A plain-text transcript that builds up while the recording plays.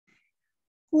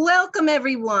Welcome,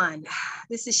 everyone.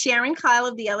 This is Sharon Kyle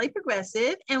of the LA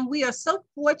Progressive, and we are so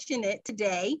fortunate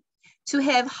today to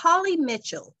have Holly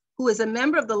Mitchell, who is a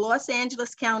member of the Los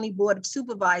Angeles County Board of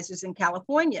Supervisors in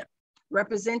California,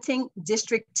 representing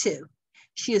District 2.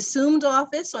 She assumed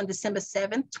office on December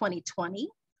 7th, 2020.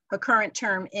 Her current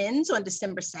term ends on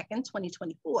December 2nd,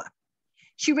 2024.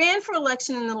 She ran for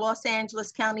election in the Los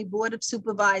Angeles County Board of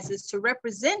Supervisors to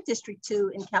represent District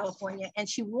 2 in California, and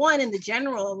she won in the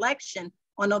general election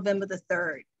on November the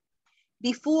 3rd.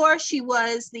 Before she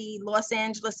was the Los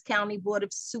Angeles County Board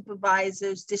of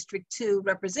Supervisors District 2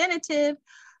 representative,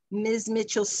 Ms.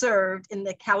 Mitchell served in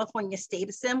the California State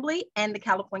Assembly and the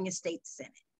California State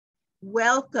Senate.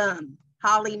 Welcome,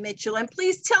 Holly Mitchell. And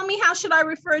please tell me, how should I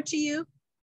refer to you?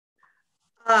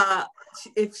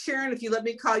 If you let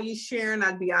me call you Sharon,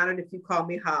 I'd be honored if you call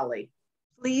me Holly.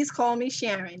 Please call me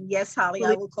Sharon. Yes, Holly,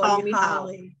 I will call you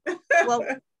Holly. Well,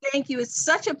 thank you. It's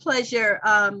such a pleasure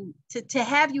to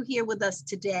have you here with us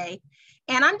today.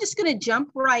 And I'm just going to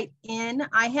jump right in.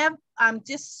 I'm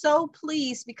just so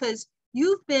pleased because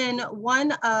you've been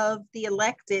one of the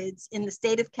electeds in the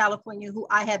state of California who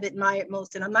I have admired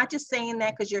most. And I'm not just saying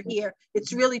that because you're here.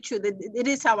 It's really true. That it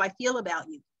is how I feel about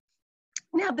you.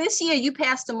 Now, this year you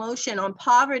passed a motion on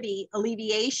poverty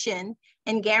alleviation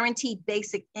and guaranteed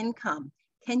basic income.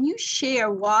 Can you share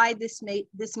why this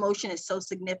motion is so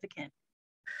significant?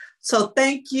 So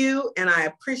thank you, and I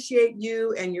appreciate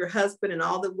you and your husband and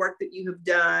all the work that you have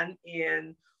done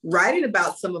in writing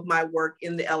about some of my work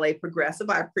in the LA Progressive.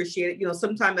 I appreciate it. You know,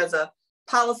 sometimes as a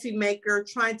policymaker,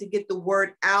 trying to get the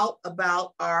word out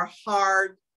about our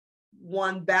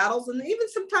hard-won battles and even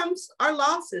sometimes our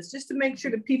losses, just to make sure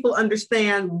that people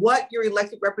understand what your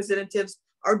elected representatives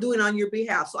are doing on your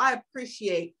behalf. So I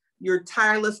appreciate your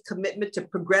tireless commitment to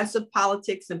progressive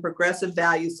politics and progressive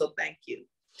values. So thank you.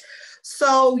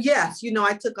 So yes, you know,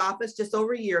 I took office just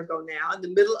over a year ago now in the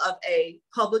middle of a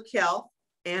public health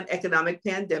and economic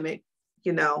pandemic.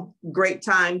 You know, great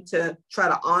time to try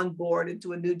to onboard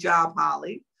into a new job,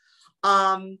 Holly.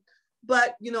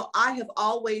 But, you know, I have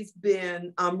always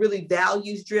been really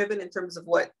values driven in terms of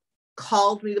what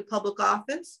called me to public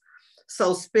office.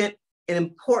 So spent an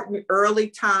important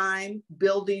early time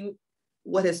building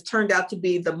what has turned out to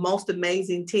be the most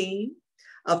amazing team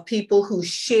of people who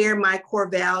share my core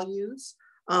values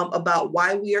about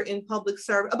why we are in public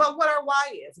service, about what our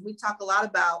why is. We talk a lot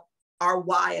about our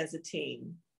why as a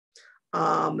team.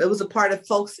 It was a part of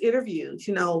folks' interviews,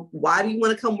 you know, why do you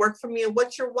want to come work for me and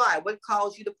what's your why? What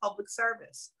calls you to public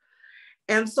service?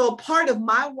 And so part of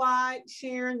my why,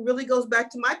 Sharon, really goes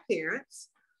back to my parents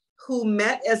who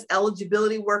met as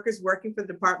eligibility workers working for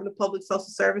the Department of Public Social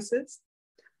Services.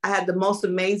 I had the most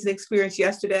amazing experience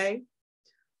yesterday.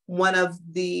 One of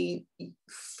the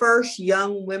first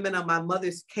young women on my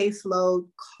mother's caseload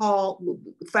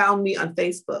found me on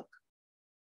Facebook.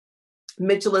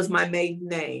 Mitchell is my maiden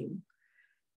name,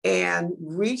 and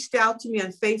reached out to me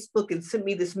on Facebook and sent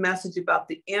me this message about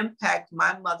the impact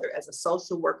my mother as a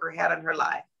social worker had on her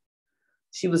life.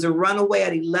 She was a runaway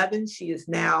at 11. She is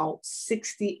now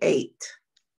 68.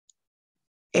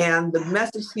 And the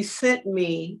message she sent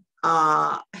me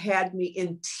had me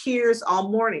in tears all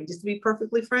morning, just to be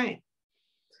perfectly frank,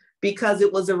 because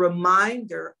it was a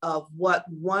reminder of what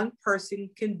one person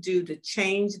can do to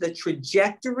change the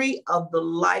trajectory of the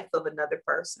life of another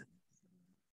person.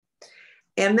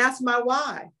 And that's my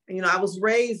why. You know, I was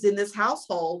raised in this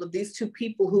household of these two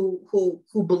people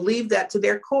who believe that to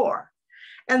their core.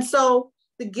 And so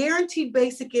the guaranteed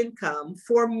basic income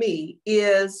for me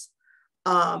is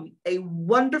a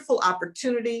wonderful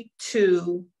opportunity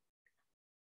to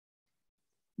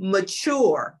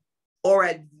mature or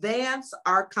advance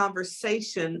our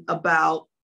conversation about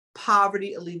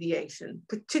poverty alleviation,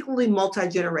 particularly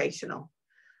multi-generational.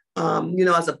 You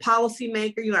know, as a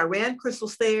policymaker, you know, I ran Crystal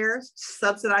Stairs,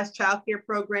 subsidized childcare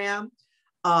program,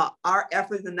 our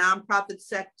effort in the nonprofit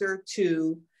sector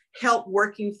to help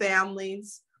working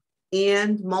families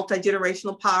end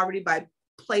multi-generational poverty by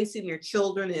placing their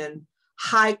children in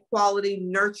high quality,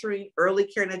 nurturing early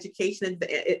care and education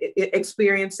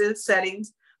experiences,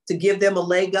 settings, to give them a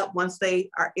leg up once they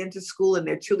are into school and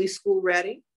they're truly school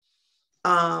ready.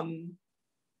 And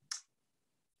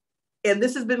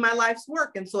this has been my life's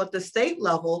work. And so at the state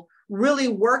level, really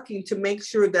working to make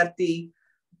sure that the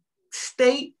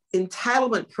state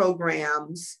entitlement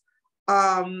programs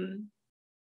weren't,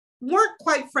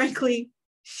 quite frankly,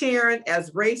 Sharon,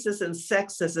 as racist and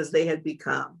sexist as they had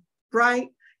become, right?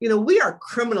 You know, we are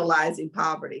criminalizing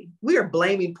poverty. We are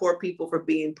blaming poor people for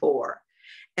being poor.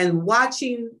 And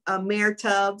watching Mayor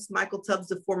Tubbs, Michael Tubbs,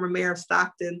 the former mayor of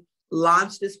Stockton,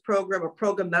 launch this program, a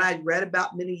program that I'd read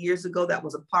about many years ago that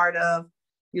was a part of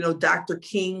Dr.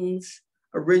 King's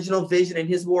original vision and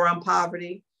his war on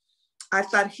poverty. I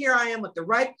thought, here I am at the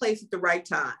right place at the right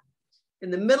time,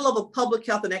 in the middle of a public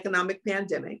health and economic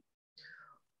pandemic,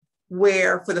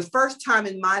 where for the first time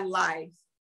in my life,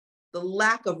 the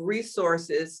lack of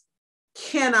resources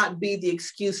cannot be the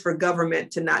excuse for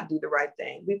government to not do the right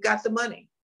thing. We've got the money.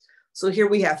 So here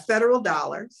we have federal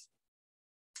dollars.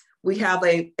 We have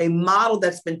a model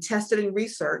that's been tested in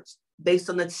research based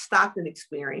on the Stockton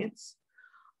experience.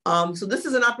 So this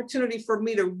is an opportunity for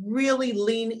me to really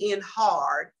lean in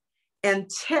hard and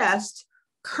test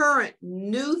current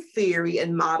new theory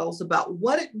and models about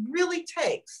what it really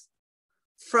takes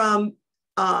from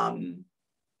an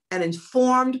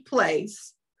informed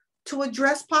place to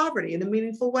address poverty in a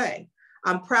meaningful way.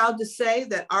 I'm proud to say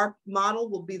that our model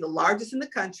will be the largest in the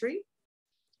country.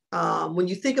 When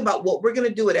you think about what we're going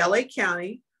to do at LA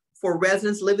County for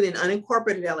residents living in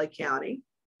unincorporated LA County,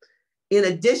 in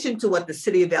addition to what the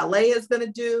city of LA is going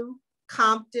to do,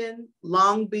 Compton,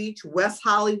 Long Beach, West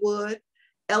Hollywood,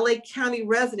 LA County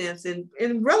residents in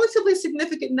relatively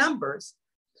significant numbers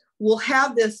will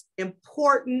have this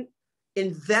important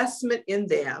investment in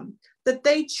them that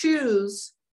they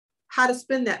choose how to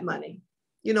spend that money.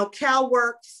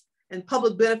 CalWORKs and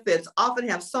public benefits often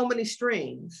have so many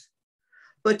strings,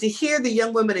 but to hear the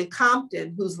young women in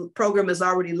Compton, whose program is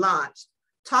already launched,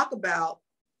 talk about,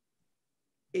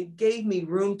 it gave me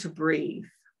room to breathe.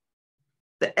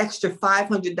 The extra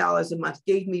 $500 a month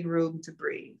gave me room to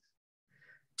breathe,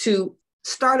 to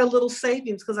start a little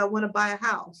savings because I want to buy a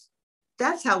house.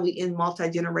 That's how we end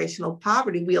multi-generational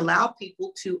poverty. We allow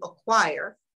people to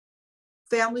acquire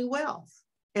family wealth,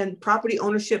 and property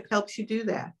ownership helps you do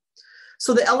that.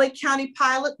 So the LA County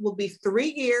pilot will be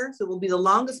 3 years. It will be the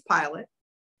longest pilot,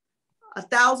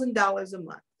 $1,000 a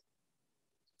month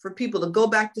for people to go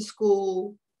back to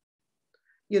school,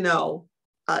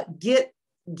 get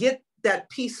that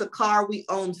piece of car we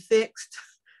own fixed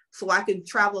so I can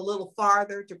travel a little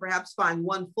farther to perhaps find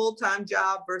one full-time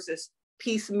job versus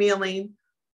piecemealing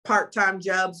part-time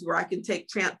jobs where I can take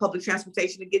public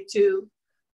transportation to get to.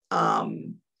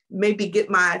 Maybe get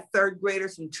my third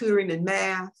graders some tutoring in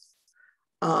math.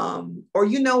 Or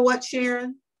you know what,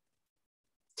 Sharon?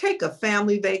 Take a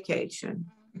family vacation.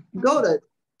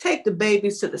 Take the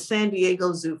babies to the San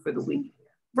Diego Zoo for the weekend,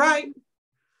 right?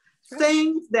 Sure.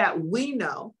 Things that we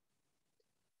know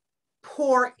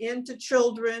pour into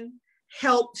children,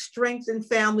 help strengthen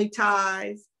family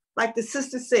ties. Like the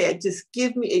sister said,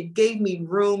 it gave me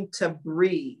room to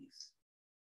breathe.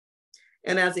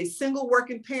 And as a single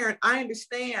working parent, I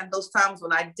understand those times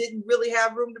when I didn't really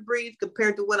have room to breathe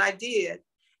compared to when I did,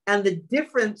 and the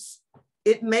difference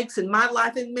it makes in my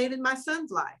life and made in my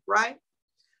son's life, right?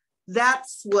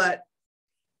 That's what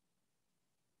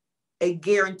a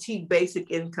guaranteed basic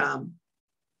income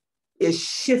is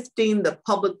shifting the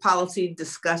public policy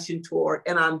discussion toward.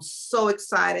 And I'm so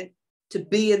excited to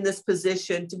be in this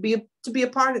position, to be a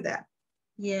part of that.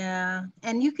 Yeah,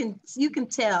 and you can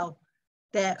tell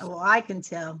that, or I can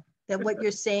tell that what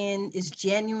you're saying is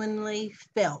genuinely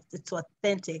felt. It's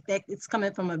authentic. That it's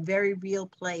coming from a very real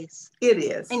place. It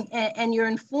is. And you're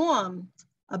informed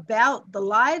about the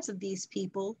lives of these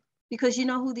people because you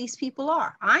know who these people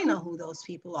are. I know who those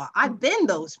people are. I've been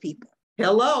those people.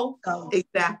 Hello. So,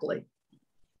 exactly.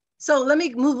 So let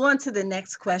me move on to the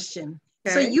next question.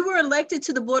 Okay. So you were elected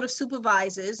to the Board of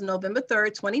Supervisors November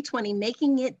 3rd, 2020,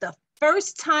 making it the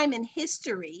first time in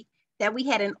history that we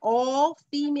had an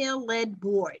all-female led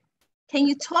board. Can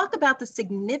you talk about the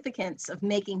significance of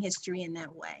making history in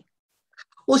that way?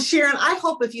 Well, Sharon, I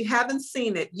hope if you haven't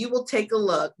seen it, you will take a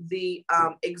look. The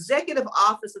Executive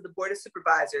Office of the Board of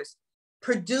Supervisors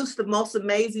produced the most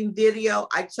amazing video.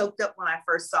 I choked up when I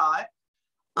first saw it.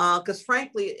 Because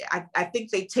frankly, I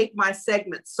think they take my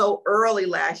segment so early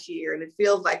last year, and it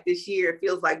feels like this year, it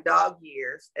feels like dog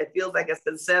years. It feels like it's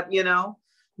been 7,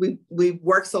 we've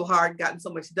worked so hard, gotten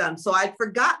so much done. So I'd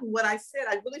forgotten what I said.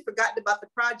 I'd really forgotten about the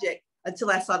project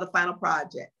until I saw the final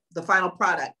product.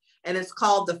 And it's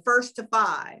called The First to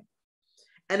Five.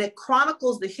 And it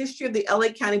chronicles the history of the LA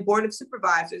County Board of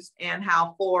Supervisors and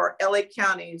how for LA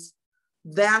County's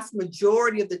vast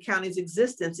majority of the county's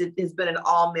existence, it has been an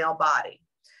all-male body.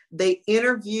 They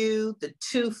interview the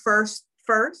two first.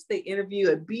 They interview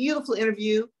a beautiful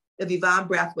interview of Yvonne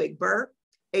Brathwaite-Burke,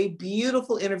 a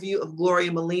beautiful interview of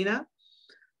Gloria Molina,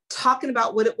 talking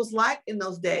about what it was like in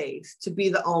those days to be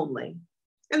the only,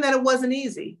 and that it wasn't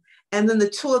easy. And then the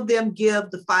two of them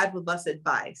give the 5 of us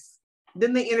advice.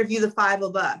 Then they interview the 5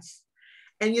 of us.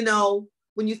 And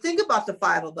when you think about the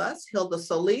 5 of us, Hilda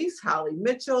Solis, Holly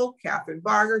Mitchell, Catherine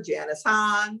Barger, Janice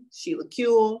Hahn, Sheila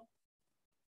Kuehl,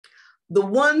 the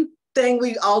one thing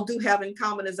we all do have in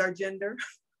common is our gender.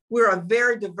 We're a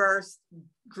very diverse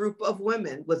group of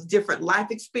women with different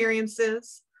life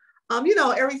experiences. You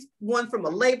know, everyone from a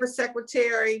labor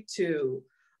secretary to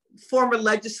former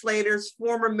legislators,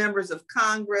 former members of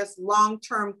Congress,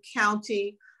 long-term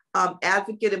county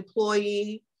advocate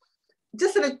employee,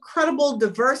 just an incredible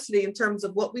diversity in terms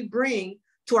of what we bring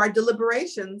to our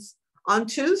deliberations on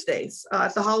Tuesdays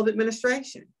at the Hall of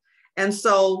Administration. And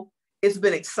so it's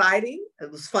been exciting. It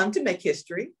was fun to make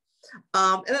history.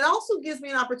 And it also gives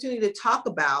me an opportunity to talk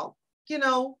about, you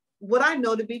know, what I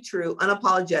know to be true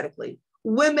unapologetically.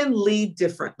 Women lead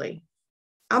differently.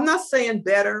 I'm not saying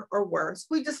better or worse.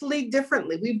 We just lead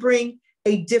differently. We bring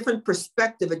a different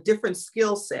perspective, a different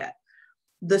skill set.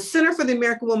 The Center for the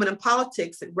American Woman in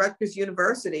Politics at Rutgers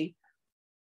University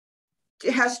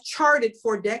has charted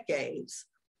for decades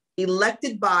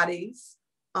elected bodies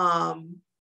and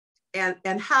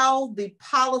how the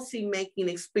policy-making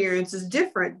experience is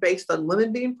different based on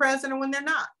women being present or when they're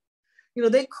not. You know,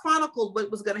 they chronicled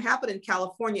what was going to happen in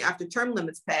California after term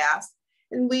limits passed,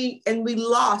 and we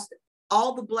lost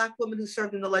all the Black women who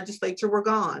served in the legislature were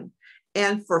gone.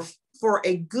 And for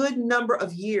a good number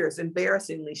of years,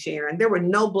 embarrassingly, Sharon, there were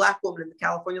no Black women in the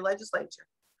California legislature.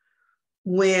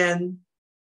 When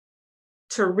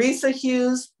Teresa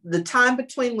Hughes, the time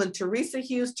between when Teresa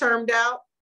Hughes termed out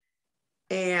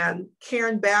and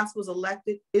Karen Bass was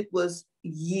elected, it was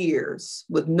years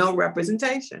with no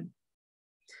representation.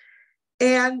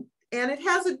 And it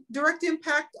has a direct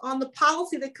impact on the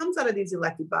policy that comes out of these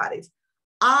elected bodies.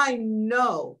 I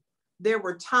know there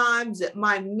were times that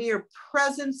my mere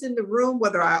presence in the room,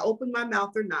 whether I opened my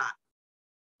mouth or not,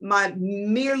 my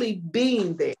merely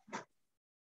being there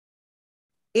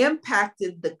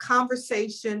impacted the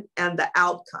conversation and the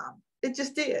outcome. It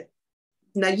just did.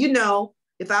 Now, you know,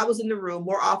 if I was in the room,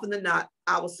 more often than not,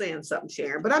 I was saying something,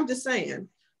 Sharon, but I'm just saying,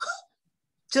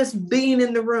 just being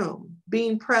in the room,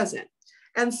 being present.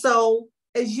 And so,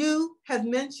 as you have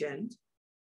mentioned,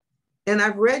 and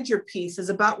I've read your pieces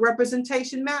about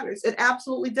representation matters, it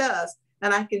absolutely does.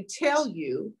 And I can tell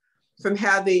you from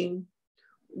having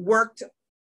worked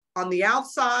on the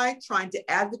outside, trying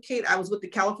to advocate. I was with the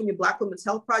California Black Women's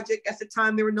Health Project at the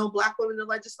time. There were no Black women in the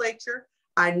legislature.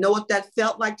 I know what that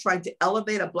felt like, trying to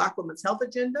elevate a Black women's health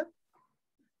agenda.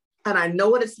 And I know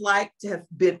what it's like to have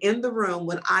been in the room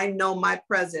when I know my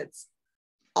presence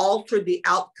altered the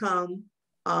outcome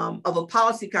of a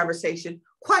policy conversation,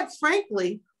 quite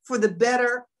frankly, for the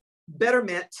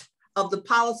betterment of the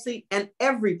policy and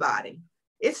everybody.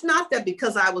 It's not that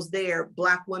because I was there,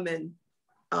 Black women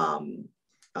got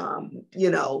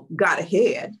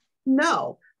ahead.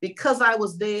 No, because I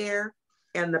was there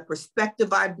and the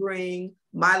perspective I bring,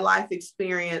 my life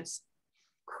experience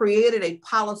created a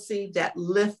policy that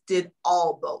lifted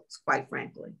all boats, quite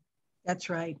frankly. That's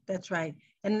right. That's right.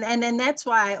 And that's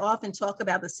why I often talk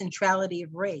about the centrality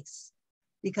of race,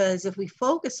 because if we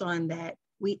focus on that,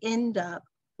 we end up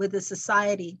with a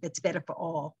society that's better for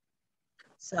all.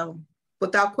 So,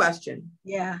 without question.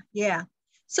 Yeah, yeah.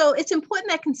 So it's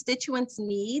important that constituents'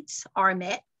 needs are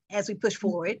met as we push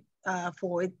forward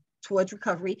towards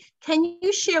recovery. Can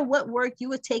you share what work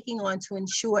you are taking on to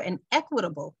ensure an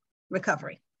equitable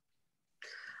recovery?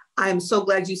 I am so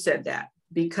glad you said that,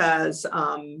 because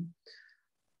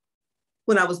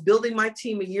when I was building my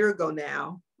team a year ago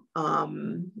now,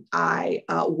 I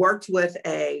worked with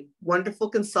a wonderful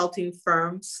consulting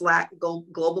firm, Slack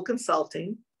Global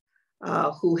Consulting,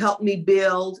 who helped me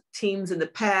build teams in the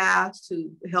past,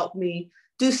 who helped me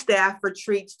do staff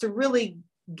retreats to really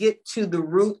get to the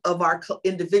root of our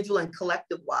individual and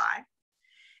collective why.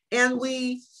 And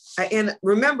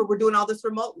remember, we're doing all this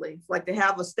remotely. Like, to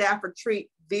have a staff retreat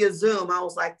via Zoom, I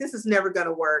was like, this is never going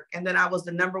to work. And then I was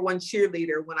the #1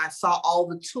 cheerleader when I saw all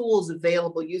the tools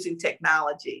available using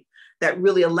technology that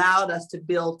really allowed us to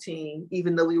build team,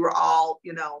 even though we were all,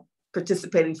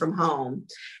 participating from home.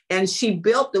 And she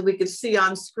built that we could see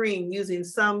on screen using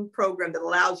some program that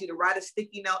allows you to write a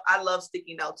sticky note. I love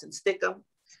sticky notes and stick them.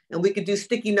 And we could do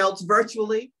sticky notes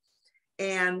virtually.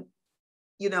 And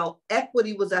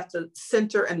equity was at the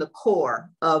center and the core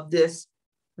of this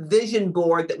vision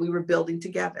board that we were building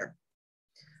together.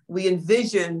 We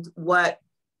envisioned what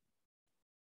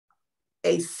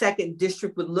a second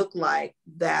district would look like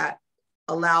that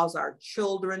allows our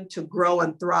children to grow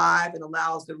and thrive and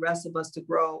allows the rest of us to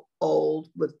grow old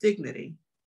with dignity.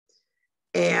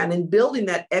 And in building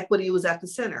that, equity was at the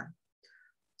center.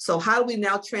 So how do we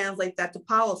now translate that to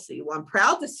policy? Well, I'm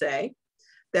proud to say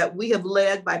that we have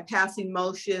led by passing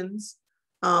motions,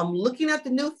 looking at the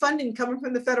new funding coming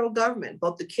from the federal government,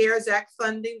 both the CARES Act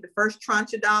funding, the first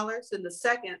tranche of dollars, and the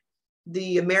second,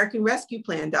 the American Rescue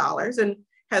Plan dollars, and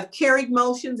have carried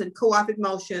motions and co-opted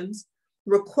motions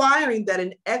requiring that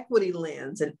an equity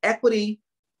lens, an equity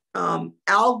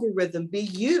algorithm be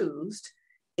used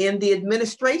in the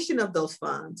administration of those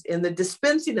funds, in the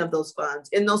dispensing of those funds,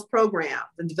 in those programs,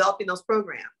 and developing those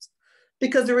programs.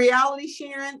 Because the reality,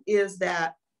 Sharon, is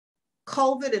that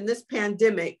COVID and this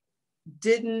pandemic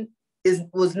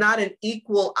was not an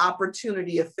equal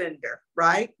opportunity offender,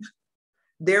 right?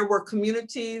 There were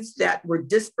communities that were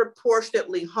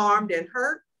disproportionately harmed and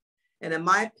hurt. And in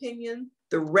my opinion,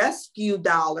 the rescue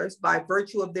dollars, by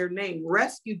virtue of their name,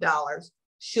 rescue dollars,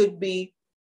 should be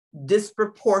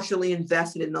disproportionately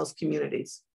invested in those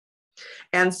communities.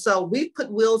 And so we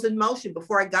put wheels in motion.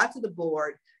 Before I got to the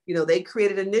board, you know, they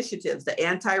created initiatives, the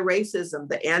anti-racism,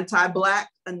 the anti-Black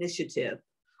initiative.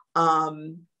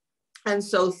 And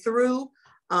so through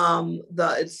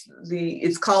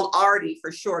it's called ARDI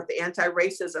for short, the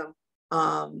Anti-Racism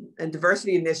and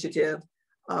Diversity Initiative,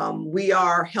 we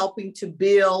are helping to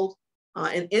build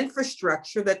an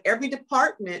infrastructure that every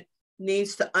department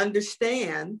needs to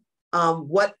understand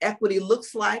what equity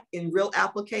looks like in real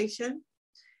application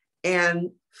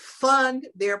and fund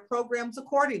their programs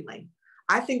accordingly.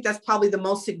 I think that's probably the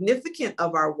most significant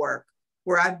of our work,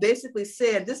 where I basically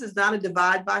said, this is not a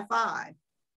divide by five.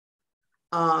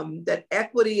 That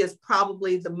equity is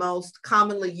probably the most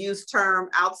commonly used term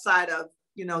outside of,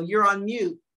 you know, you're on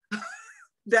mute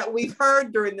that we've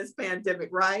heard during this pandemic,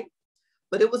 right?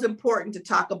 But it was important to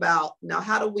talk about, now,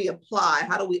 how do we apply,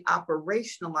 how do we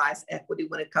operationalize equity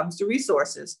when it comes to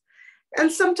resources?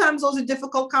 And sometimes those are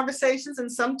difficult conversations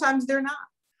and sometimes they're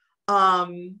not.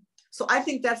 So I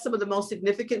think that's some of the most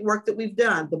significant work that we've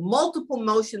done. The multiple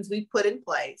motions we put in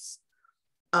place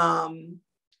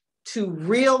to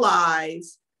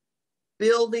realize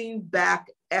building back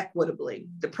equitably.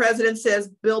 The president says,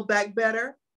 build back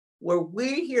better. Where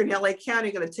we here in LA County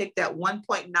are going to take that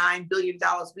 $1.9 billion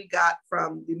we got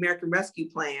from the American Rescue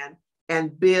Plan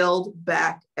and build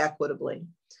back equitably.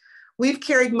 We've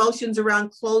carried motions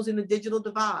around closing the digital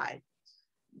divide.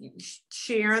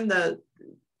 Sharon, there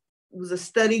was a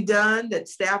study done that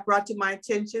staff brought to my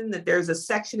attention that there's a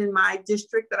section in my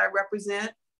district that I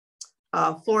represent,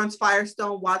 Florence,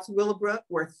 Firestone, Watts, Willowbrook,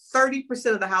 where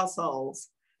 30% of the households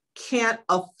can't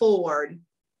afford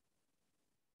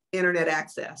internet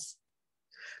access.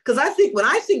 Because I think when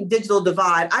I think digital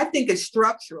divide, I think it's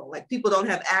structural, like people don't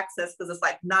have access because it's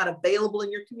like not available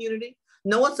in your community.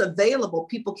 No, it's available,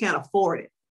 people can't afford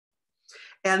it.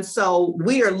 And so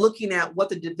we are looking at what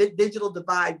the digital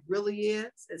divide really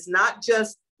is. It's not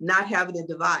just not having a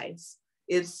device.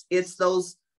 It's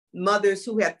those mothers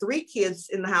who had 3 kids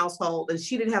in the household and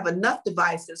she didn't have enough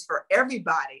devices for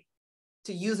everybody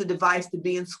to use a device to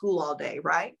be in school all day,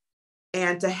 right?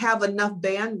 And to have enough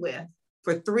bandwidth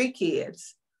for 3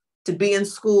 kids to be in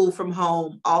school from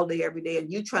home all day, every day, and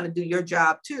you trying to do your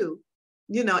job too.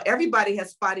 You know, everybody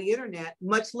has spotty internet,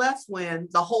 much less when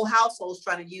the whole household's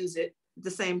trying to use it at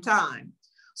the same time.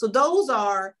 So those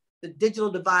are the digital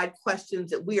divide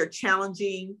questions that we are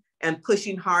challenging and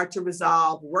pushing hard to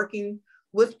resolve, working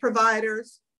with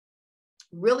providers,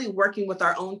 really working with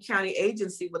our own county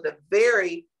agency with a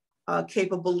very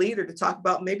capable leader to talk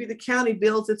about maybe the county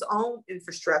builds its own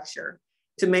infrastructure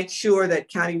to make sure that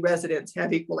county residents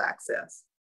have equal access.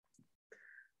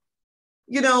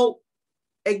 You know,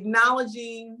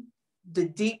 acknowledging the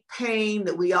deep pain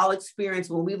that we all experience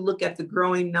when we look at the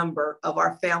growing number of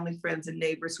our family, friends, and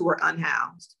neighbors who are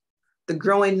unhoused, the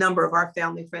growing number of our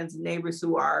family, friends, and neighbors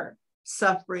who are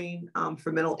suffering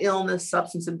from mental illness,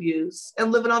 substance abuse,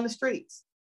 and living on the streets.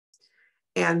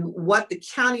 And what the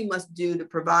county must do to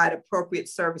provide appropriate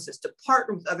services, to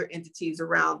partner with other entities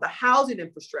around the housing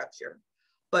infrastructure,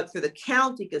 but for the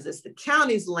county, because it's the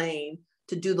county's lane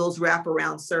to do those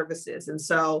wraparound services. And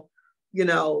so, you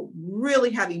know,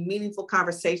 really having meaningful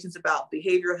conversations about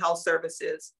behavioral health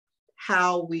services,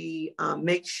 how we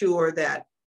make sure that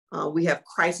we have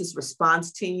crisis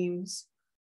response teams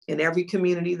in every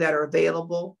community that are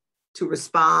available to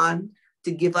respond,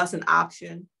 to give us an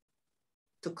option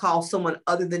to call someone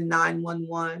other than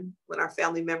 911 when our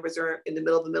family members are in the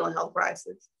middle of a mental health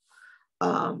crisis.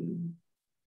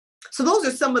 So those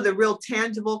are some of the real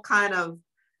tangible kind of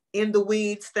in the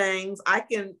weeds things. I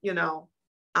can, you know,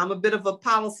 I'm a bit of a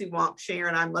policy wonk,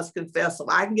 Sharon, I must confess, so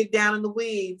I can get down in the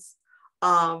weeds,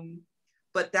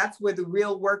 but that's where the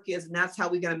real work is, and that's how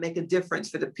we're going to make a difference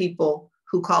for the people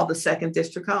who call the 2nd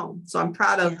District home. So I'm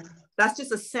proud of, that's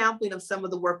just a sampling of some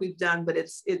of the work we've done, but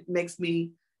it makes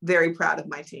me very proud of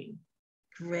my team.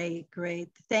 Great, great.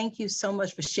 Thank you so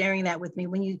much for sharing that with me.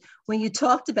 When you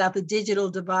talked about the digital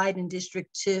divide in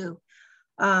District 2,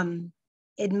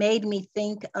 it made me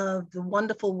think of the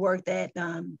wonderful work that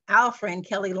our friend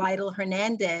Kelly Lytle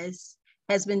Hernandez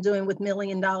has been doing with $1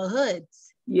 Million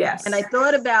Hoods. Yes. And I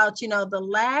thought about, the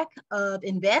lack of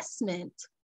investment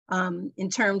in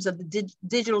terms of the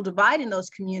digital divide in those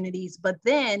communities, but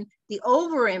then the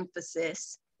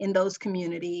overemphasis in those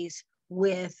communities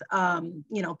with,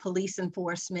 police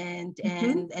enforcement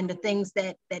and the things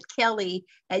that Kelly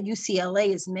at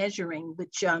UCLA is measuring,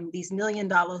 which these $1 Million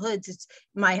Hoods. It's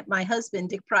my husband,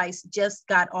 Dick Price, just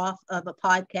got off of a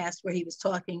podcast where he was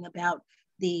talking about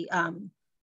the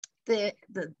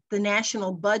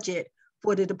national budget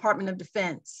for the Department of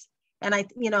Defense. And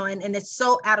and it's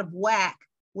so out of whack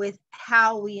with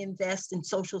how we invest in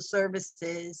social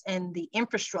services and the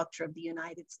infrastructure of the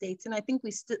United States. And I think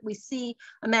we see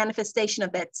a manifestation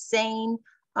of that same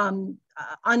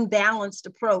unbalanced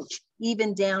approach,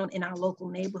 even down in our local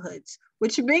neighborhoods,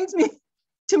 which brings me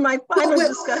to my final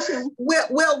discussion.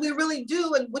 Well, we really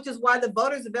do, and which is why the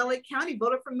voters of LA County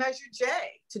voted for Measure J,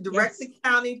 to direct the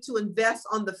county to invest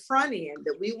on the front end,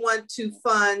 that we want to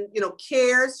fund,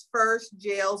 cares first,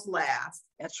 jails last.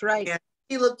 That's right. And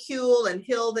Sheila Kuehl and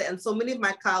Hilda and so many of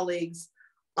my colleagues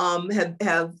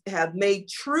have made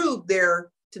true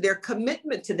their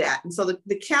commitment to that. And so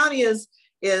the county is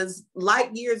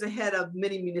light years ahead of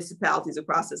many municipalities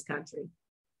across this country.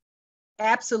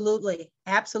 Absolutely.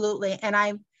 And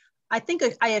I think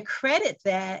I accredit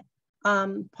that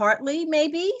partly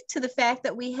maybe to the fact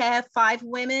that we have 5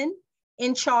 women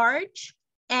in charge,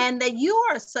 and that you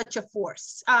are such a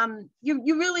force.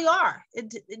 You really are.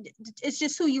 It's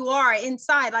just who you are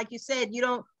inside. Like you said,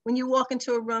 when you walk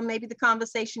into a room, maybe the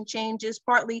conversation changes,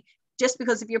 partly just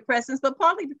because of your presence, but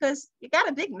partly because you got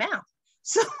a big mouth.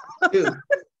 So,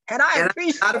 and I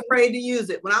appreciate. I'm not afraid to use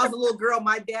it. When I was a little girl,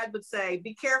 my dad would say,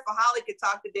 "Be careful, Holly could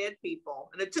talk to dead people."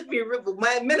 And it took me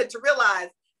a minute to realize,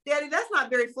 Daddy, that's not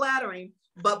very flattering.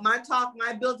 But my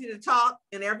ability to talk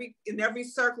in every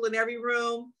circle, in every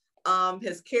room,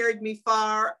 has carried me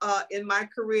far in my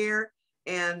career,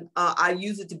 and I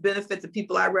use it to benefit the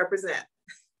people I represent.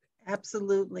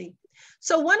 Absolutely.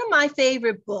 So one of my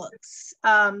favorite books,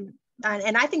 and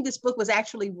I think this book was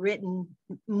actually written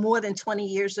more than 20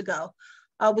 years ago,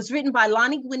 was written by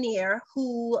Lani Guinier,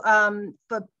 who,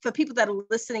 for people that are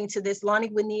listening to this, Lani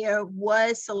Guinier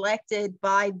was selected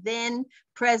by then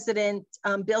President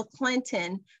Bill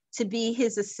Clinton to be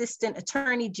his assistant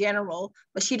attorney general,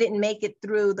 but she didn't make it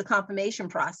through the confirmation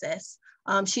process.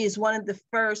 She is one of the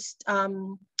first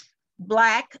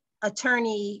Black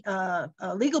attorney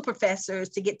legal professors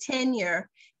to get tenure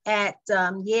at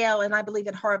Yale, and I believe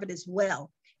at Harvard as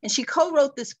well. And she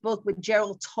co-wrote this book with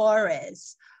Gerald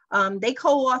Torres. They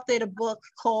co-authored a book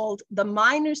called The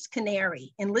Miner's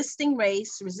Canary: Enlisting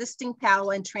Race, Resisting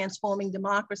Power, and Transforming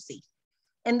Democracy.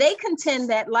 And they contend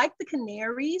that, like the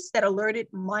canaries that alerted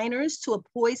miners to a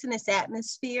poisonous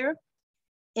atmosphere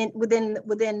within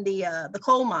the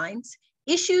coal mines,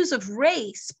 issues of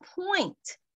race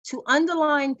point to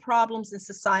underlying problems in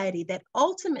society that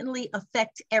ultimately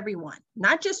affect everyone,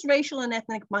 not just racial and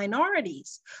ethnic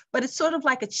minorities, but it's sort of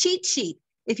like a cheat sheet.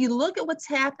 If you look at what's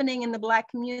happening in the Black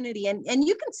community, and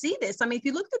you can see this, I mean, if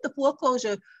you looked at the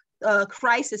foreclosure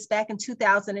crisis back in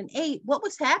 2008, what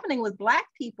was happening with Black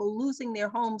people losing their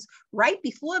homes right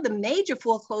before the major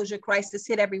foreclosure crisis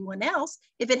hit everyone else,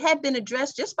 if it had been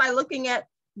addressed just by looking at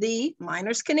the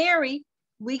miner's canary,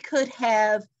 we could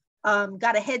have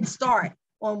got a head start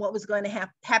on what was going to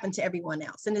happen to everyone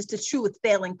else. And it's just true with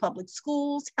failing public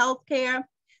schools, healthcare.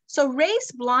 So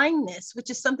race blindness, which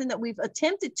is something that we've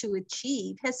attempted to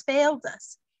achieve, has failed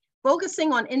us.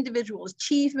 Focusing on individual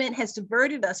achievement has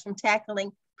diverted us from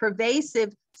tackling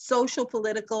pervasive social,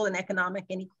 political, and economic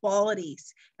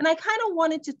inequalities. And I kind of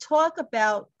wanted to talk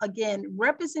about, again,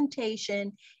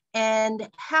 representation and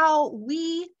how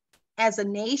we as a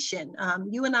nation,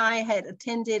 you and I had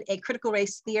attended a critical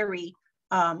race theory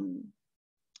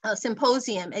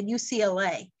symposium at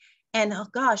UCLA. And oh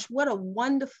gosh, what a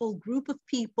wonderful group of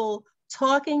people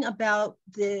talking about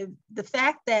the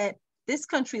fact that this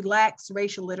country lacks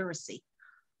racial literacy.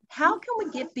 How can we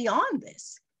get beyond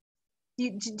this?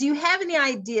 Do you have any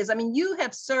ideas? I mean, you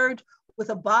have served with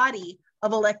a body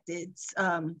of electeds.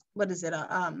 In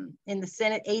the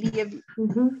Senate, 80 of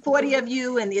you, 40 of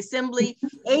you, in the Assembly,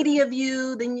 80 of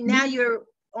you. Then now you're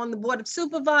on the Board of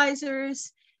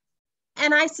Supervisors.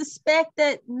 And I suspect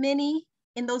that many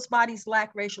in those bodies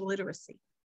lack racial literacy.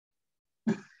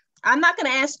 I'm not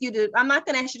going to ask you to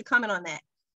comment on that,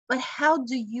 but how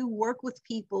do you work with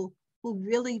people who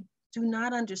really do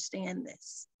not understand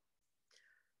this?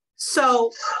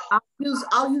 So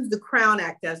I'll use the Crown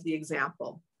Act as the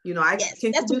example. I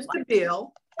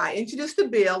introduced the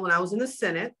bill when I was in the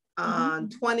Senate.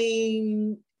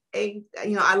 28,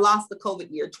 I lost the COVID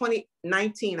year,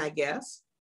 2019, I guess.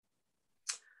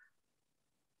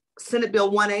 Senate Bill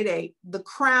 188, the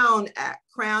Crown Act.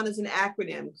 Crown is an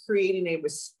acronym creating a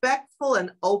respectful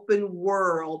and open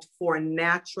world for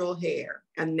natural hair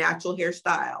and natural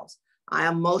hairstyles. I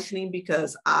am motioning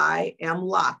because I am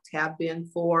locked, have been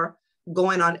for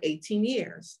going on 18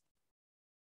 years.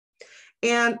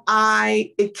 And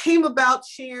it came about,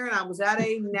 Sharon, I was at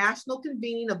a national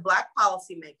convening of Black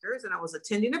policymakers, and I was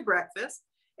attending a breakfast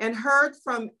and heard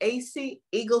from A.C.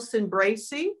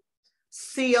 Eagleson-Bracey,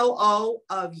 COO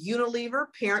of Unilever,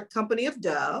 parent company of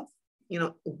Dove,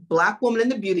 Black woman in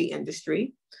the beauty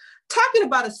industry, talking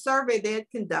about a survey they had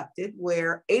conducted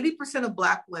where 80% of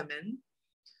Black women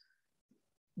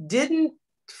didn't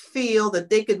feel that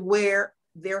they could wear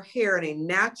their hair in a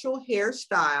natural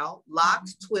hairstyle,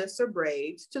 locks, twists, or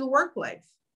braids to the workplace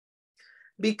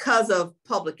because of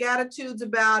public attitudes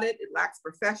about it. It lacks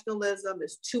professionalism,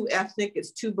 it's too ethnic,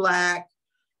 it's too Black.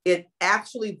 It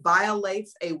actually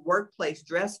violates a workplace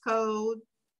dress code.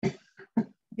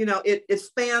 It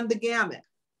spanned the gamut.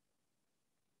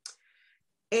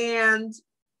 And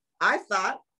I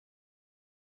thought,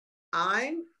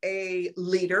 I'm a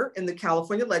leader in the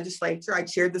California legislature. I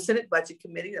chaired the Senate Budget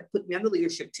Committee that put me on the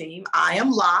leadership team. I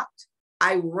am locked.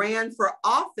 I ran for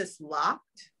office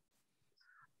locked.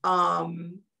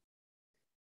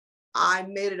 I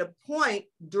made it a point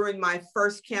during my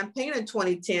first campaign in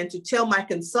 2010 to tell my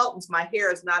consultants my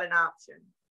hair is not an option.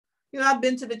 I've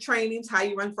been to the trainings, how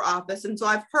you run for office. And so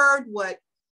I've heard what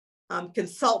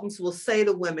consultants will say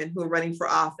to women who are running for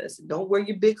office. Don't wear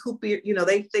your big hoopy,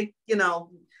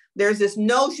 there's this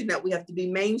notion that we have to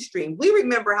be mainstream. We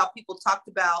remember how people talked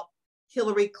about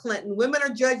Hillary Clinton. Women are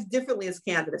judged differently as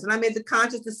candidates. And I made the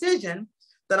conscious decision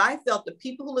that I felt the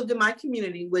people who lived in my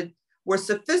community were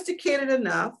sophisticated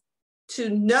enough to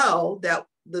know that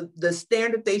the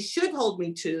standard they should hold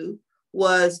me to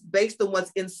was based on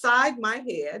what's inside my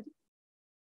head,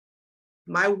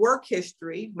 my work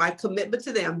history, my commitment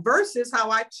to them versus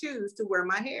how I choose to wear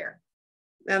my hair.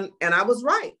 And I was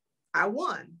right. I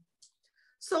won.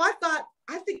 So I thought,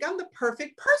 I think I'm the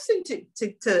perfect person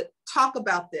to talk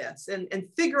about this and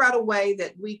figure out a way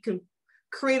that we can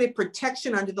create a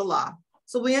protection under the law.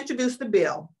 So we introduced the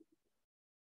bill.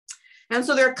 And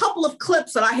so there are a couple of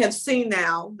clips that I have seen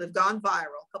now that have gone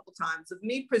viral a couple of times of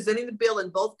me presenting the bill in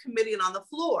both committee and on the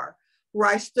floor, where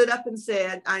I stood up and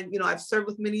said, I've served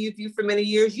with many of you for many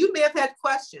years. You may have had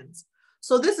questions.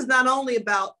 So this is not only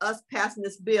about us passing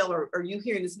this bill or you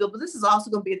hearing this bill, but this is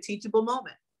also going to be a teachable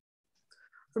moment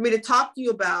for me to talk to you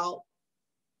about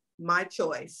my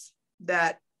choice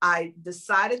that I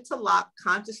decided to lock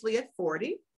consciously at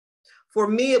 40. For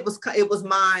me, it was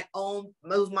my own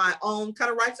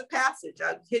kind of rites of passage.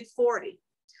 I hit 40.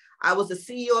 I was the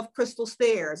CEO of Crystal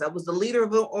Stairs. I was the leader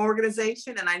of an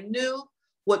organization, and I knew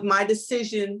what my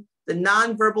decision, the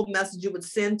nonverbal message it would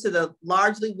send to the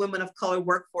largely women of color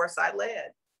workforce I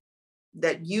led,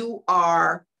 that you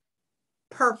are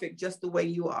perfect just the way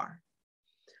you are.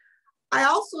 I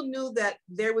also knew that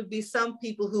there would be some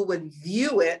people who would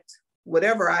view it,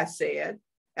 whatever I said,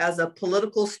 as a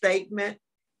political statement.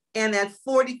 And at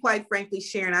 40, quite frankly,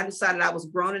 Sharon, I decided I was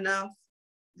grown enough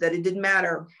that it didn't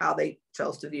matter how they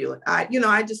chose to view it.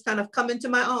 I just kind of come into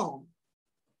my own,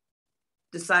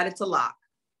 decided to lock.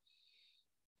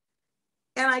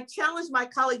 And I challenged my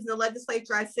colleagues in the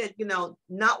legislature. I said,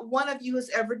 not one of you has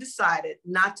ever decided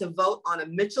not to vote on a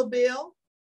Mitchell bill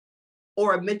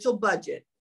or a Mitchell budget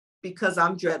because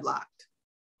I'm dreadlocked.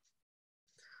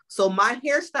 So my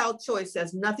hairstyle choice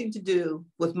has nothing to do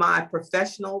with my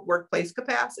professional workplace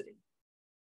capacity.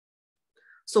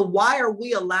 So why are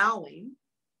we allowing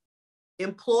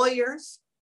employers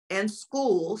and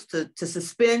schools to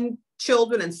suspend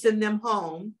children and send them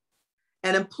home,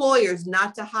 and employers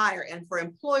not to hire, and for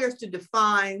employers to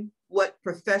define what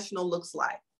professional looks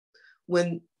like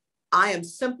when I am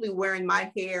simply wearing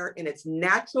my hair in its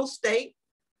natural state?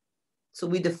 So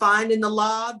we defined in the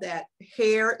law that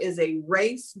hair is a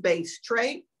race-based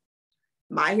trait.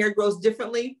 My hair grows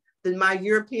differently than my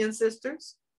European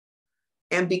sisters.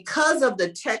 And because of the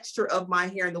texture of my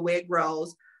hair and the way it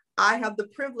grows, I have the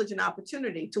privilege and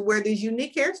opportunity to wear these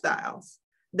unique hairstyles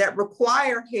that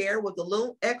require hair with a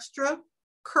little extra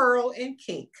curl and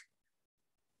kink,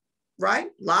 right?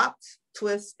 Locks,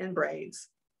 twists, and braids.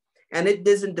 And it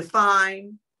doesn't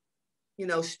define,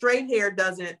 straight hair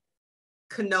doesn't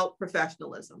connote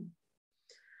professionalism.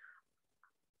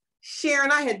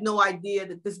 Sharon, I had no idea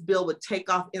that this bill would take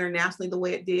off internationally the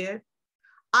way it did.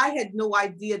 I had no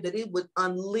idea that it would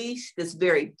unleash this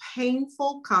very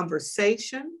painful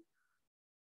conversation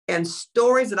and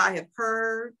stories that I have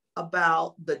heard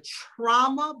about the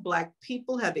trauma Black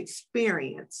people have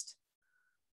experienced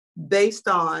based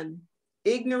on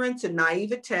ignorance and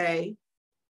naivete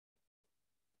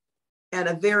and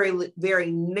a very,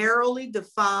 very narrowly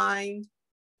defined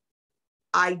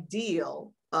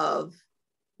ideal of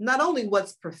not only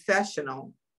what's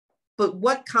professional, but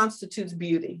what constitutes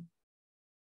beauty.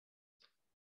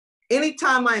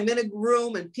 Anytime I'm in a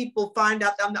room and people find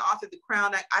out that I'm the author of The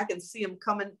Crown, I can see them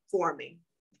coming for me.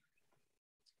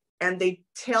 And they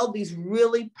tell these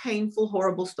really painful,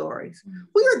 horrible stories.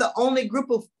 We are the only group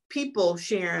of people,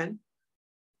 Sharon,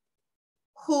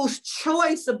 whose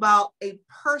choice about a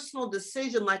personal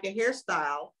decision like a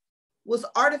hairstyle was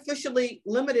artificially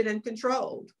limited and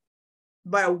controlled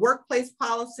by a workplace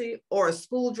policy or a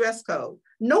school dress code.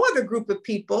 No other group of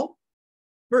people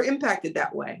were impacted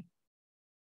that way.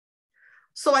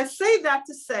 So I say that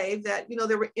to say that, you know,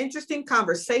 there were interesting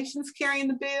conversations carrying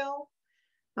the bill.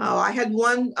 I had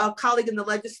one colleague in the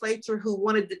legislature who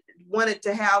wanted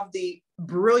to have the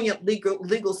brilliant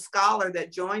legal scholar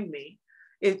that joined me,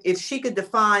 if she could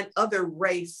define other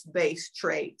race-based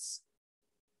traits,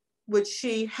 which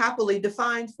she happily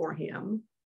defined for him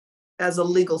as a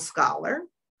legal scholar.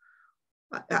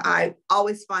 I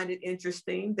always find it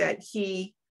interesting that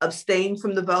he abstained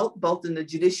from the vote, both in the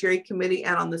Judiciary Committee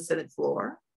and on the Senate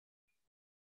floor.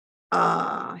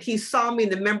 He saw me in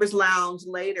the members' lounge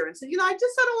later and said, you know, I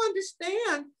don't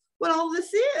understand what all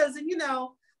this is. And, you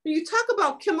know, when you talk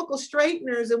about chemical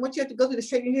straighteners and what you have to go through to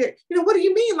straighten your hair, you know, what do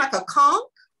you mean, like a conch?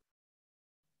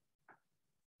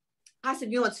 I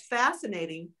said, you know, it's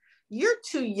fascinating. You're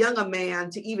too young a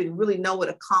man to even really know what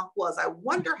a conch was. I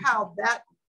wonder how that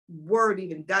word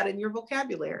even got in your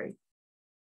vocabulary.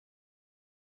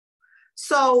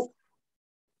 So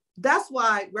that's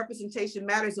why representation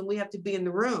matters, and we have to be in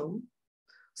the room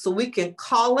so we can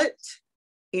call it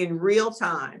in real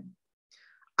time.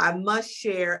 I must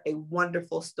share a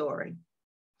wonderful story.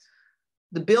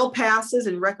 The bill passes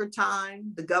in record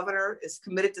time. The governor is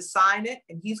committed to sign it,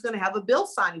 and he's going to have a bill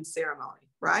signing ceremony,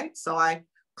 right? So I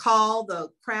call the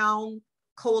Crown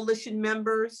Coalition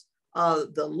members,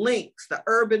 the Links, the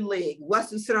Urban League,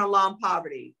 Western Center on Law and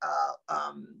Poverty,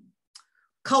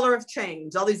 Color of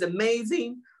Change, all these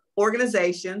amazing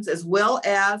organizations, as well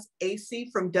as AC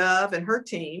from Dove and her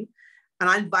team. And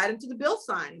I invite them to the bill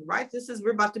signing, right? We're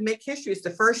about to make history. It's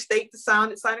the first state to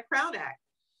sign a Crown Act.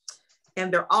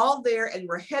 And they're all there, and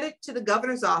we're headed to the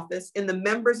governor's office in the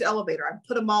members' elevator. I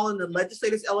put them all in the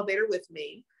legislators' elevator with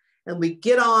me. And we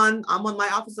get on, I'm on my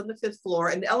office on the 5th floor,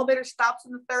 and the elevator stops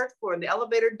on the 3rd floor, and the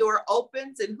elevator door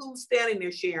opens, and who's standing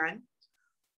there, Sharon?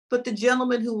 But the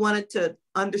gentleman who wanted to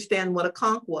understand what a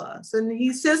conch was. And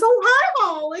he says, oh, hi,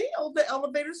 Holly. Oh, the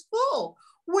elevator's full.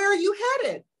 Where are you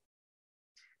headed?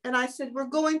 And I said, we're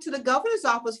going to the governor's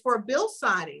office for a bill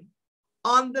signing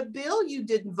on the bill you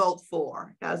didn't vote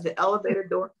for, as the elevator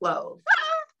door closed.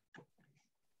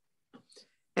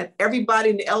 And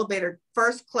everybody in the elevator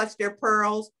first clutched their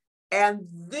pearls and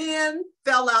then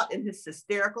fell out in his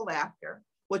hysterical laughter,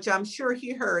 which I'm sure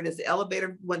he heard as the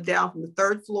elevator went down from the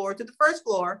 3rd floor to the 1st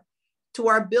floor to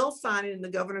our bill signing in the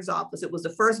governor's office. It was the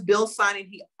first bill signing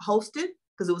he hosted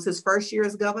because it was his first year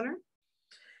as governor.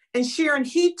 And Sharon,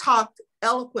 he talked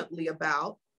eloquently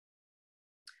about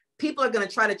people are going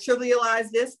to try to trivialize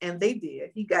this, and they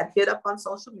did. He got hit up on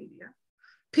social media.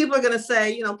 People are going to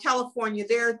say, you know, California,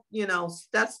 they're, you know,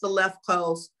 that's the left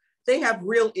coast. They have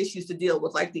real issues to deal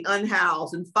with, like the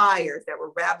unhoused and fires that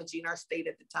were ravaging our state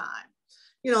at the time.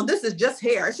 You know, this is just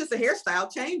hair. It's just a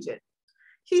hairstyle, change it.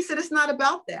 He said, it's not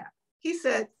about that. He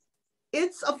said,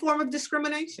 it's a form of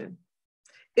discrimination.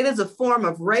 It is a form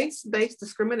of race-based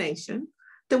discrimination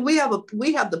that we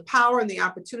have the power and the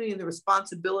opportunity and the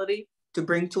responsibility to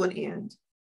bring to an end.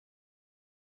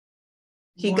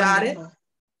 He got it.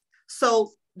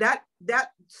 So that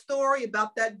story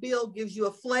about that bill gives you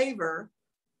a flavor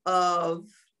of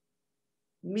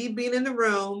me being in the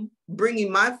room,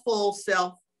 bringing my full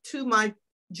self to my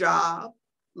job,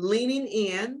 leaning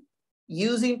in,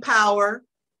 using power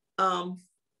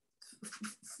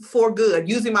for good,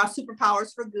 using my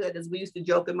superpowers for good, as we used to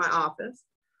joke in my office,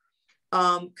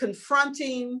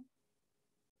 confronting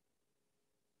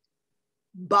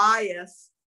bias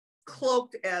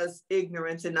cloaked as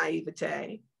ignorance and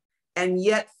naivete, and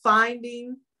yet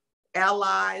finding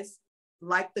allies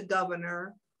like the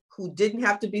governor who didn't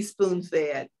have to be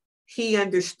spoon-fed. He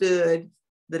understood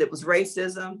that it was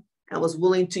racism and was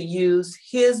willing to use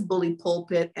his bully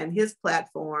pulpit and his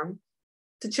platform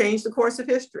to change the course of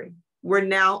history. We're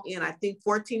now in, I think,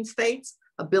 14 states.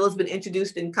 A bill has been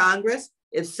introduced in Congress.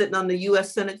 It's sitting on the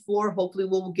US Senate floor. Hopefully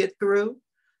we'll get through.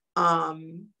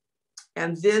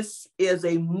 And this is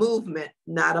a movement,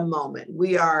 not a moment.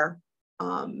 We are,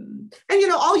 and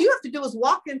all you have to do is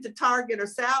walk into Target or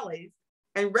Sally's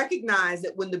and recognize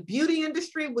that when the beauty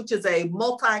industry, which is a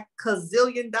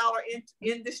multi-gazillion-dollar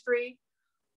industry,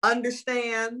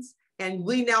 understands, and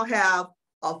we now have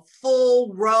a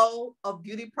full row of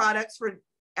beauty products for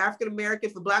African-American,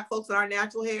 for Black folks in our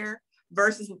natural hair,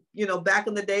 versus, back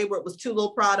in the day where it was 2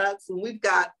 little products, and we've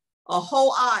got a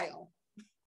whole aisle.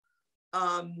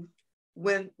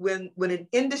 When an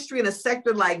industry in a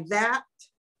sector like that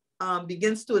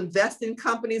begins to invest in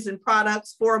companies and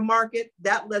products for a market,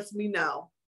 that lets me know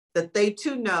that they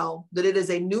too know that it is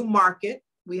a new market.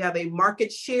 We have a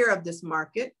market share of this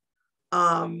market,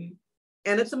 and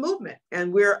it's a movement,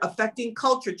 and we're affecting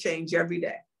culture change every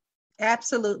day.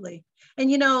 Absolutely.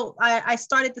 And, I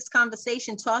started this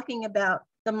conversation talking about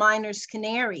the miner's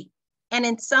canary. And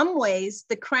in some ways,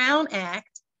 the Crown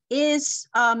Act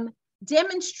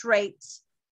demonstrates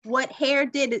what hair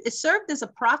did. It served as a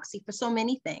proxy for so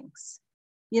many things,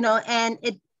 and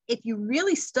if you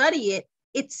really study it,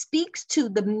 it speaks to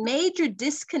the major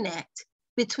disconnect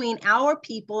between our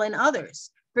people and others.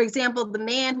 For example, the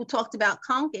man who talked about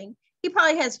conking, he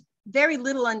probably has very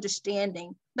little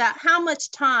understanding about how much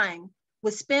time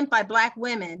was spent by Black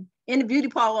women in the beauty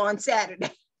parlor on Saturday.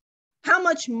 How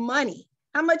much money,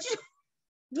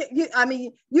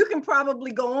 you can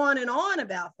probably go on and on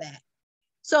about that.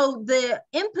 So the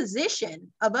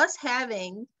imposition of us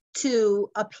having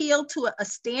to appeal to a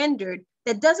standard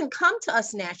that doesn't come to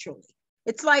us naturally.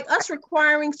 It's like us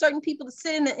requiring certain people to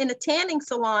sit in a tanning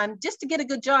salon just to get a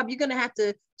good job. You're going to have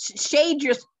to shade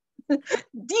your,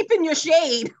 deepen your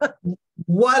shade.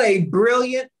 What a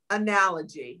brilliant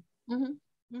analogy.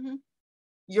 Mm-hmm. Mm-hmm.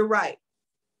 You're right.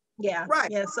 Yeah.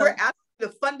 Right. Yeah, so we're asking to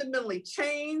fundamentally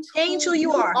change who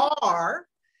you are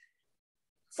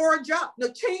for a job. No,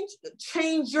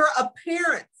 change your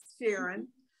appearance, Sharon.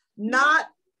 Not,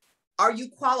 are you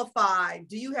qualified?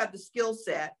 Do you have the skill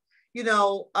set?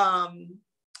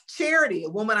 Charity, a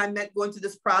woman I met going through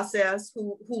this process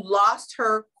who lost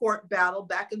her court battle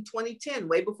back in 2010,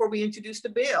 way before we introduced the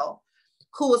bill,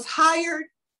 who was hired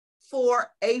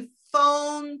for a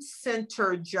phone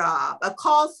center job, a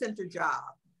call center job.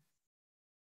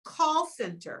 Call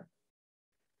center.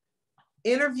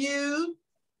 Interviewed.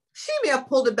 She may have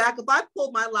pulled it back. If I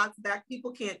pulled my locks back,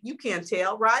 you can't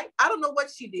tell, right? I don't know what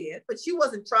she did, but she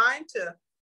wasn't trying to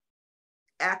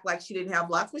act like she didn't have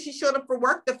locks. When she showed up for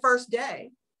work the first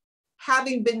day,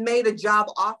 having been made a job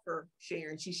offer,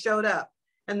 Sharon, she showed up.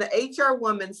 And the HR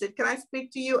woman said, "Can I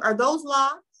speak to you? Are those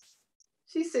locks?"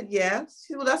 She said, "Yes."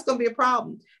 She said, "Well, that's going to be a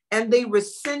problem." And they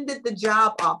rescinded the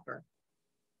job offer.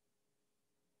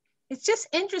 It's just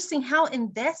interesting how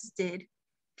invested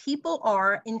people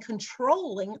are in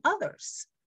controlling others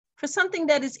for something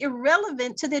that is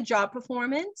irrelevant to their job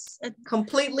performance.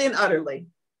 Completely and utterly.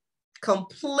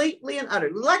 Completely and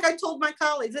utterly. Like I told my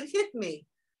colleagues, it hit me.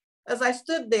 As I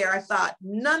stood there, I thought,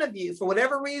 none of you, for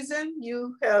whatever reason,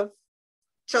 you have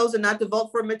chosen not to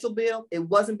vote for a Mitchell bill. It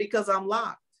wasn't because I'm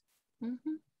locked.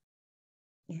 Mm-hmm.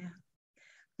 Yeah.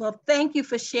 Well, thank you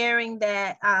for sharing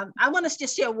that. I want to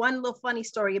just share one little funny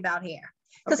story about hair.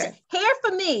 Because hair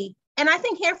for me, and I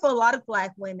think hair for a lot of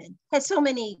Black women, has so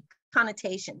many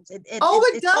connotations. It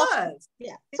does.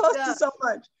 It talks to so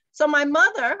much. So my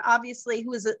mother, obviously,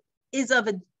 who is of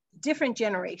a different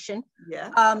generation. Yeah.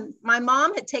 My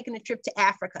mom had taken a trip to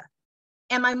Africa.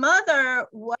 And my mother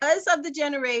was of the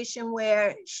generation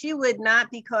where she would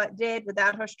not be caught dead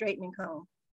without her straightening comb.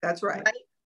 That's right.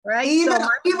 Right? Even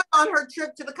on her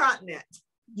trip to the continent.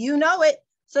 You know it.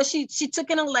 So she took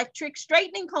an electric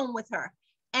straightening comb with her,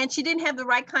 and she didn't have the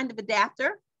right kind of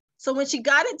adapter. So when she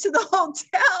got into the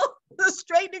hotel, the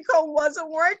straightening comb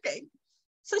wasn't working.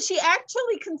 So she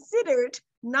actually considered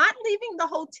not leaving the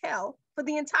hotel for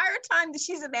the entire time that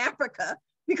she's in Africa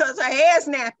because her hair's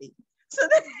nappy. So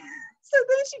then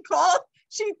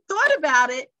she thought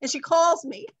about it, and she calls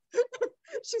me.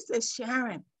 She says,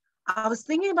 "Sharon, I was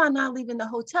thinking about not leaving the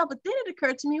hotel, but then it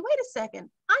occurred to me, wait a second,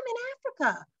 I'm in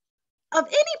Africa. Of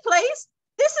any place,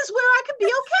 this is where I could be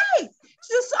okay."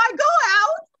 So I go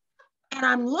out and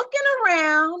I'm looking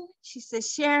around. She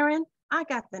says, "Sharon, I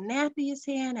got the nappiest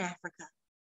hair in Africa."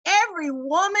 Every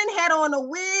woman had on a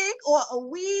wig or a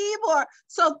weave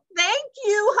so thank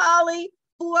you, Holly,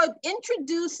 for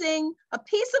introducing a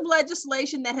piece of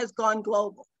legislation that has gone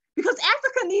global, because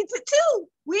Africa needs it too.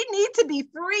 We need to be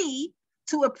free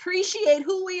to appreciate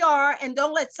who we are and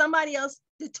don't let somebody else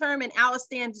determine our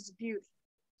standards of beauty.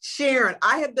 Sharon,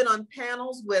 I have been on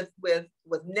panels with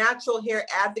natural hair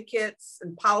advocates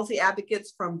and policy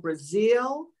advocates from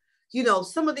Brazil,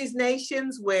 some of these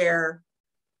nations where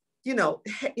you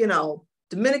know,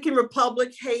 Dominican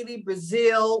Republic, Haiti,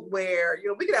 Brazil, where, you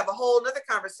know, we could have a whole nother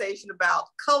conversation about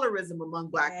colorism among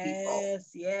Black people.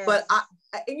 Yes. But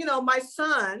you know, my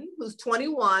son, who's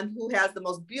 21, who has the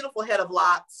most beautiful head of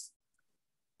locks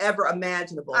ever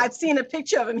imaginable. I've seen a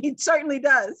picture of him. He certainly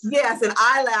does. Yes, and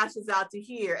eyelashes out to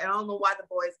here. And I don't know why the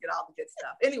boys get all the good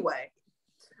stuff. Anyway,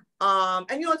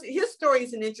 and you know, his story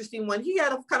is an interesting one. He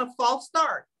had a kind of false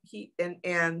start.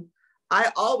 And I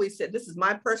always said, this is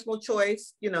my personal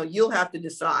choice. You know, you'll have to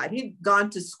decide. He'd gone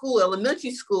to school,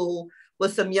 elementary school,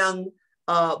 with some young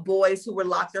boys who were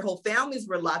locked. Their whole families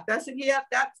were locked. I said, yeah,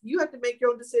 you have to make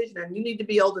your own decision, and you need to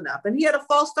be old enough. And he had a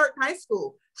false start in high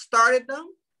school. Started them,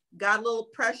 got a little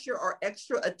pressure or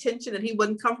extra attention that he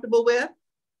wasn't comfortable with,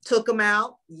 took them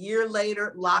out. Year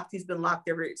later, locked. He's been locked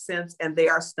ever since, and they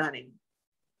are stunning.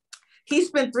 He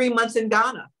spent 3 months in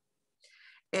Ghana.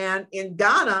 And in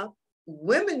Ghana,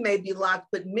 women may be locked,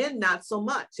 but men not so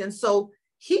much. And so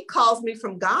he calls me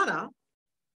from Ghana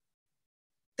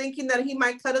thinking that he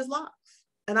might cut his locks.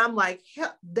 And I'm like,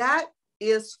 that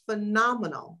is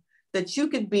phenomenal that you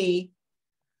could be.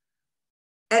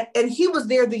 And he was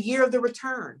there the year of the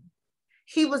return.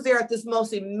 He was there at this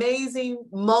most amazing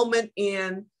moment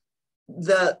in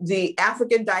the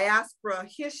African diaspora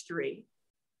history,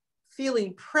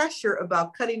 feeling pressure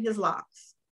about cutting his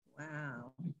locks.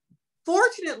 Wow.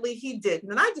 Fortunately, he didn't.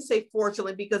 And I just say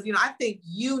fortunately because, you know, I think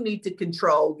you need to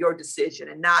control your decision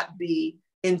and not be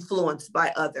influenced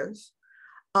by others.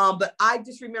 But I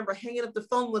just remember hanging up the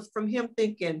phone from him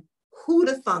thinking, who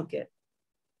to thunk it?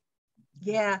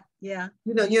 Yeah. You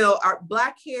know, our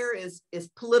Black hair is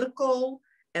political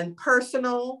and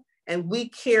personal, and we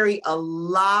carry a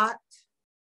lot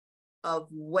of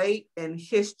weight and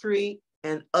history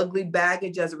and ugly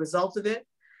baggage as a result of it.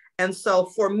 And so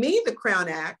for me, the Crown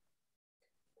Act,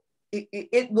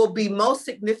 it will be most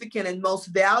significant and most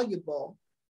valuable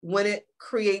when it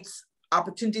creates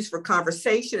opportunities for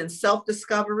conversation and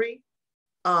self-discovery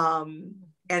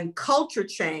and culture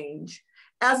change,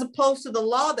 as opposed to the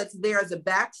law that's there as a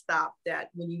backstop that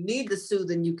when you need to sue,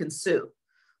 then you can sue.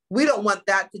 We don't want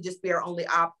that to just be our only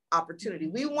opportunity.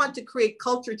 We want to create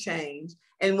culture change.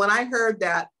 And when I heard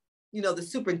that, you know, the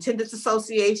Superintendents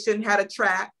Association had a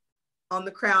track on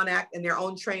the Crown Act and their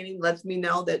own training, lets me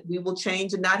know that we will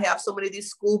change and not have so many of these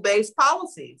school-based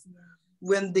policies.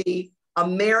 When the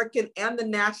American and the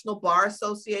National Bar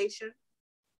Association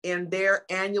in their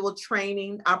annual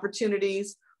training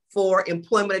opportunities for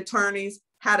employment attorneys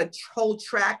had a whole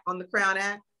track on the Crown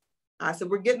Act, I said,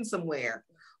 we're getting somewhere.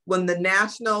 When the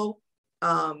National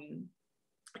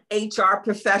HR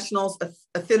Professionals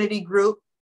Affinity Group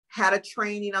had a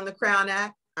training on the Crown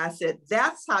Act, I said,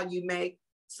 that's how you make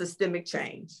systemic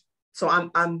change. So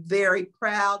I'm very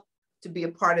proud to be a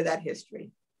part of that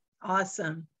history.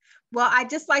 Awesome. Well, I'd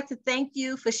just like to thank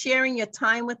you for sharing your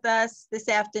time with us this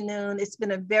afternoon. It's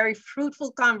been a very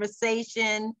fruitful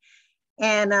conversation,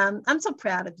 and I'm so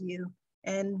proud of you,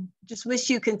 and just wish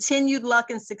you continued luck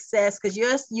and success, because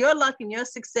your luck and your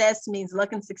success means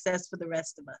luck and success for the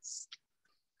rest of us.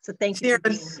 So thank you.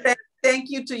 Sharon, thank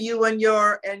you to you and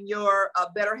your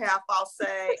better half, I'll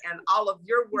say, and all of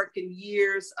your work and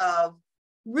years of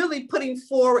really putting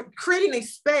forward, creating a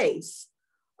space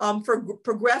for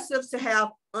progressives to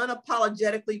have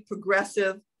unapologetically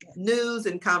progressive news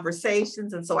and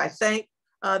conversations. And so I thank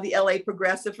the LA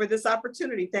Progressive for this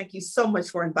opportunity. Thank you so much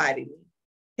for inviting me.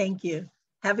 Thank you.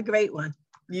 Have a great one.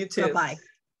 You too. Bye-bye.